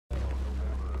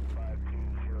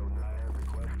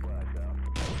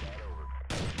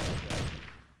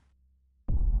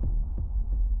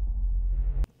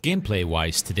Gameplay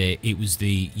wise today, it was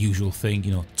the usual thing,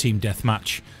 you know, team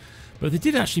deathmatch. But they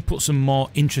did actually put some more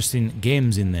interesting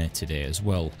games in there today as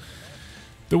well.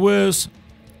 There was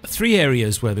 3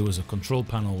 areas where there was a control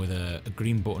panel with a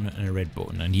green button and a red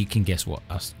button, and you can guess what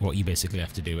you basically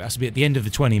have to do. It has to be at the end of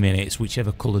the 20 minutes,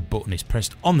 whichever coloured button is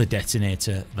pressed on the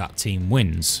detonator, that team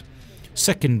wins.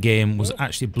 Second game was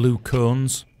actually blue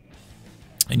cones,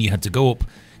 and you had to go up,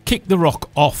 kick the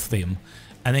rock off them,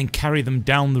 and then carry them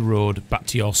down the road back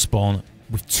to your spawn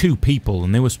with 2 people,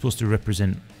 and they were supposed to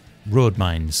represent road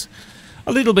mines.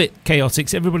 A little bit chaotic,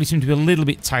 so everybody seemed to be a little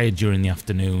bit tired during the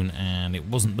afternoon, and it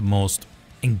wasn't the most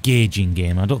engaging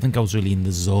game. I don't think I was really in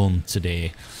the zone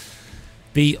today.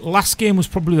 The last game was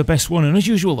probably the best one, and as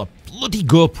usual, the bloody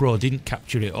GoPro didn't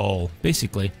capture it all.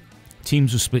 Basically,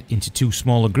 teams were split into 2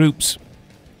 smaller groups.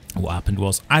 What happened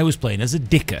was, I was playing as a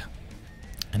dicker,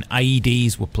 and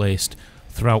IEDs were placed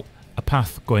throughout a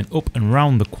path going up and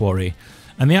round the quarry,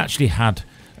 and they actually had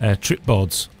trip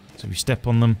boards, so if you step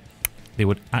on them they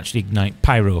would actually ignite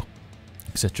pyro,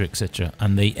 etc, etc,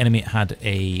 and the enemy had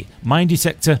a mine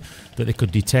detector that they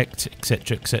could detect,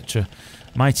 etc, etc.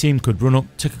 My team could run up,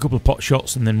 take a couple of pot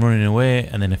shots and then running away,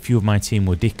 and then a few of my team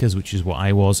were dickers, which is what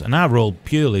I was, and our role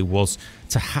purely was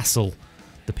to hassle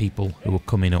the people who were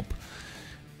coming up.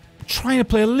 Trying to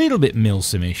play a little bit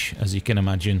Milsim-ish, as you can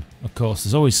imagine. Of course,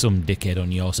 there's always some dickhead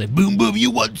on your side. Boom, boom, you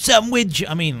want sandwich?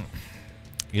 I mean,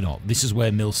 you know, this is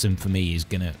where Milsim for me is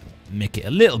going to make it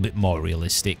a little bit more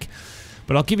realistic.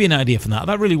 But I'll give you an idea from that.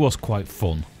 That really was quite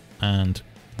fun. And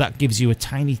that gives you a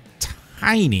tiny,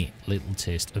 tiny little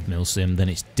taste of Milsim. Then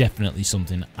it's definitely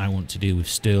something I want to do with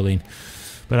Sterling.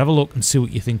 But have a look and see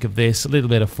what you think of this. A little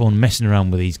bit of fun messing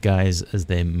around with these guys as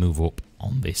they move up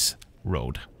on this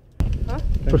road. Huh?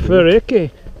 Prefer AK? No,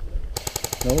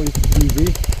 it's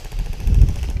TV.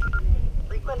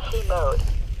 Frequency mode.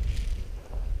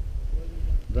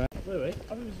 Right. Wait,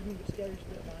 I think this is going to be scary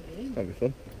bit of IED. That'll be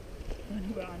fun.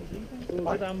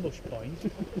 Good ambush point.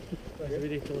 As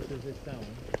ridiculous as this sounds.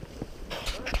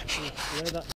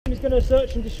 He's going to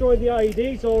search and destroy the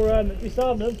IEDs or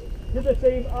disarm them. The other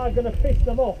team are going to piss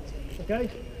them off. Okay?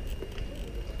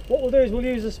 What we'll do is we'll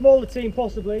use a smaller team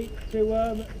possibly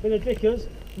to be the dickers.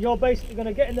 You're basically going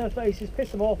to get in their faces,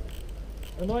 piss them off,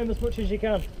 annoy them as much as you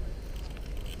can.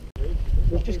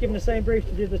 We've just given the same brief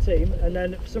to the other team, and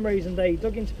then for some reason they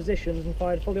dug into positions and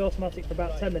fired fully automatic for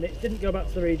about 10 minutes, didn't go back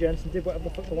to the regens and did whatever the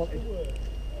fuck they wanted.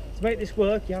 To make this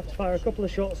work, you have to fire a couple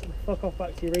of shots and fuck off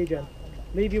back to your regen.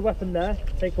 Leave your weapon there,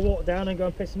 take a walk down and go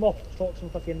and piss them off. Talk some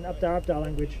fucking abda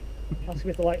language. Ask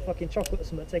if they like fucking chocolate or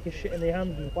something, take a shit in their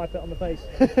hand and wipe it on the face.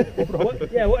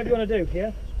 Yeah, whatever you want to do,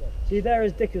 yeah? So you're there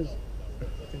as dickers.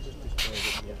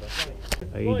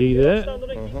 IED there.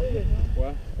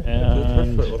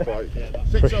 And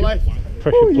pressure plate.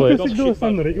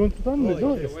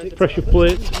 Pressure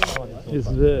plate is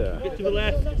there. Get to the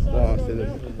left.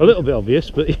 A little bit obvious,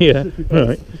 but yeah.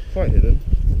 Right. Quite hidden.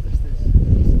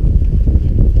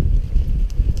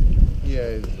 Yeah,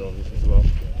 it's obvious as well.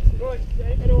 Right,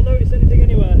 anyone notice anything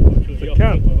anywhere?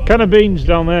 Can of beans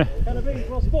down there. Can of beans,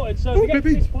 well spotted. So we get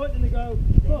to this point and they go,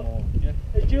 look,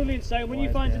 as Julian's saying, when you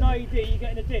find an IED, you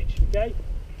get in a ditch, okay?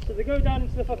 So they go down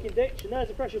into the fucking ditch and there's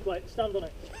a pressure plate, stand on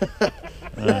it.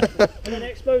 And then the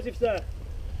explosive's there.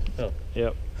 Oh,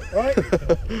 yep. Right? So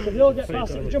they all get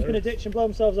past it and jump in a ditch and blow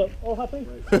themselves up. All happy?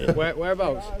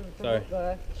 Whereabouts? Sorry.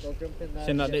 It's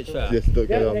in that ditch there? Yes, don't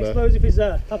Yeah, go the down there. explosive is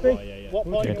there. Happy? Oh, yeah, yeah. What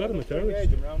point? Yeah.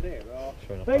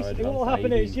 Basically what will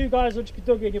happen is you guys will just be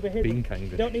dug in, you'll be hidden.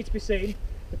 You don't need to be seen.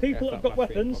 The people that have got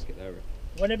weapons,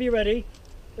 whenever you're ready,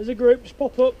 as a group, just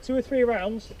pop up 2 or 3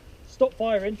 rounds, stop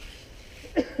firing,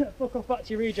 fuck off back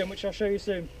to your regen, which I'll show you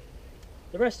soon.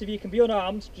 The rest of you can be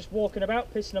unarmed, just walking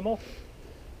about, pissing them off.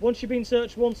 Once you've been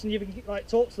searched once and you've like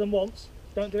talked to them once,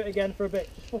 don't do it again for a bit.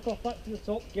 Just fuck off back to the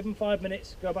top, give them 5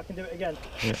 minutes, go back and do it again.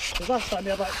 Because last time we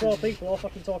had like 12 people all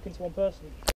fucking talking to one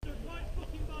person.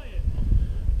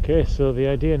 Okay, so the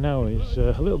idea now is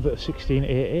a little bit of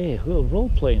 16AA, a little role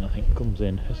playing I think comes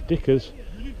in. As dickers,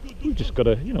 we've just got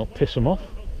to, you know, piss them off,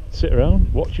 sit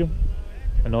around, watch them,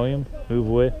 annoy them, move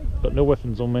away. Got no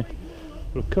weapons on me,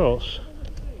 but of course,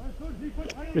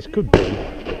 this could be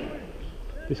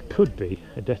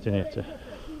a detonator.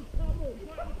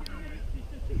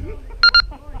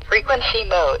 Frequency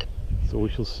mode. So we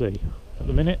shall see. At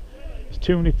the minute, there's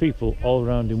too many people all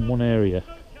around in one area.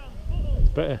 It's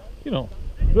better, you know,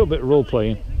 a little bit of role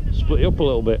playing, split it up a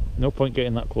little bit, no point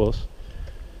getting that close.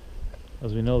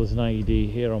 As we know, there's an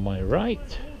IED here on my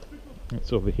right,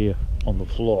 it's over here on the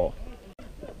floor.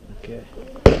 Okay,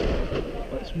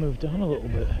 let's move down a little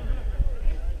bit.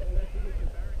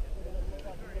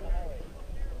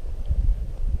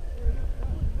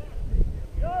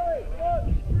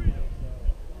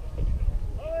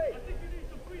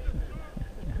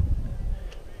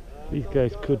 These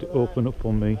guys could open up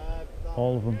on me,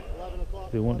 all of them,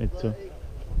 if they wanted to.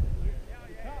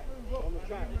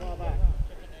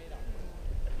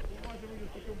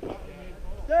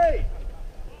 Stay!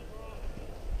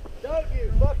 Don't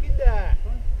you fucking dare!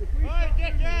 Right,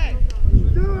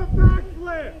 dickhead! Do a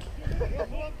backflip!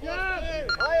 Yeah,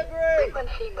 I agree!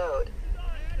 Frequency mode.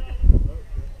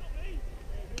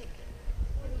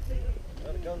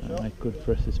 I could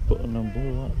press this button and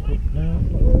blow that up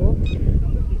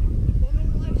now.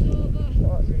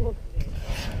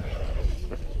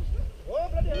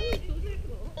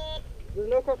 There's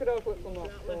no crocodile flips on that.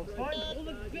 So.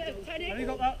 Fine. Have you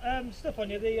got that stuff on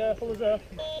you, the Fuller's Earth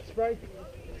spray?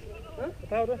 Huh? The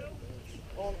powder?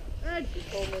 Ed! He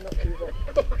told me not to use that.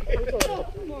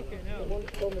 Someone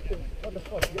told me to. What the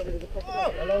fuck? Get rid of the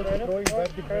crocodile. Hello there, going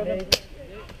back to grenade.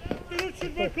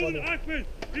 Production record, Ahmed.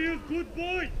 He is good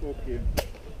boy. Fuck you.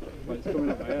 It's coming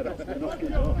up my head, actually. Knock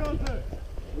it off.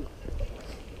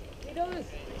 He does.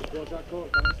 What's that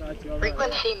called? Down the side to your right.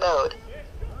 Frequency mode.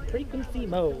 Frequency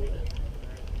mode.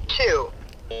 2,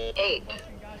 8,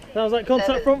 Sounds like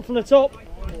contact front from the top.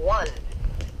 1, 8.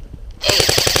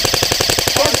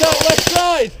 Contact left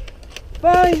side!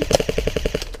 Fine.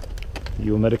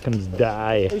 You Americans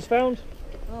die. Who's found?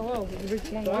 Oh well, there's a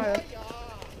big long wire.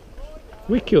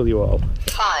 We kill you all.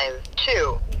 5,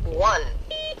 2, 1,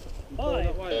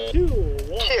 5, 2,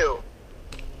 1. 2.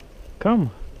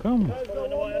 Come, come, Guys, go on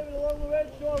the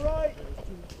wire.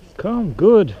 come.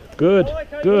 Good, good,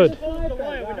 good, The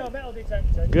wire with no metal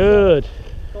detector. good,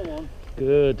 Come on.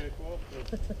 good.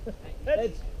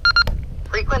 Heads.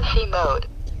 Frequency mode.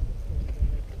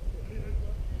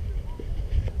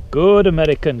 Good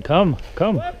American, come,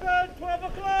 come, Weapon, 12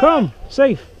 o'clock. come,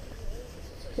 safe.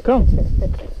 Come.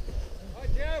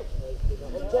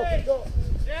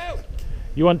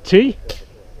 You want tea?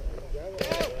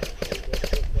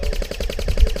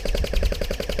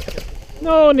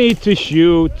 No need to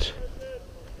shoot.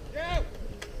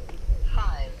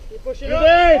 5, Pushing Good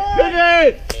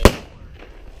day!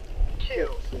 2,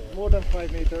 More than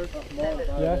 5 meters. More than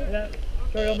 5. Yeah.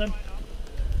 Carry on then.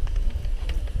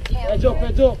 Heads up,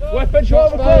 heads up. Weapon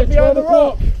 12 o'clock behind the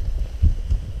rock.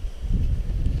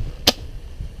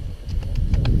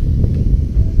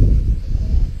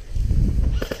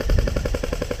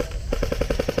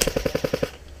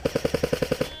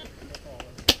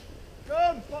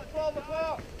 Come, it's like 12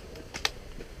 o'clock.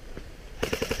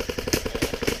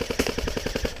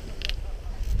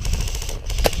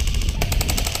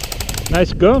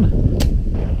 Nice gun.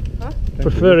 Huh?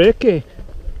 Prefer AK.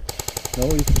 No,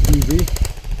 it's TV.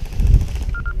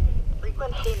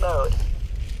 frequency mode.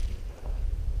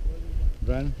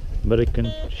 Ren?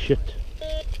 American shit.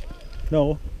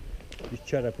 No. It's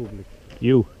Czech Republic.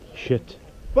 You shit.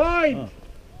 Fine! Oh.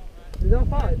 Is that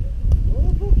 5?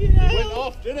 It went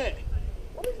off, didn't it?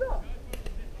 What is that?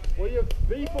 Well, your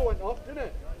beeper went off, didn't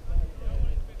it?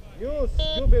 You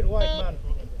big white man.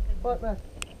 Right there.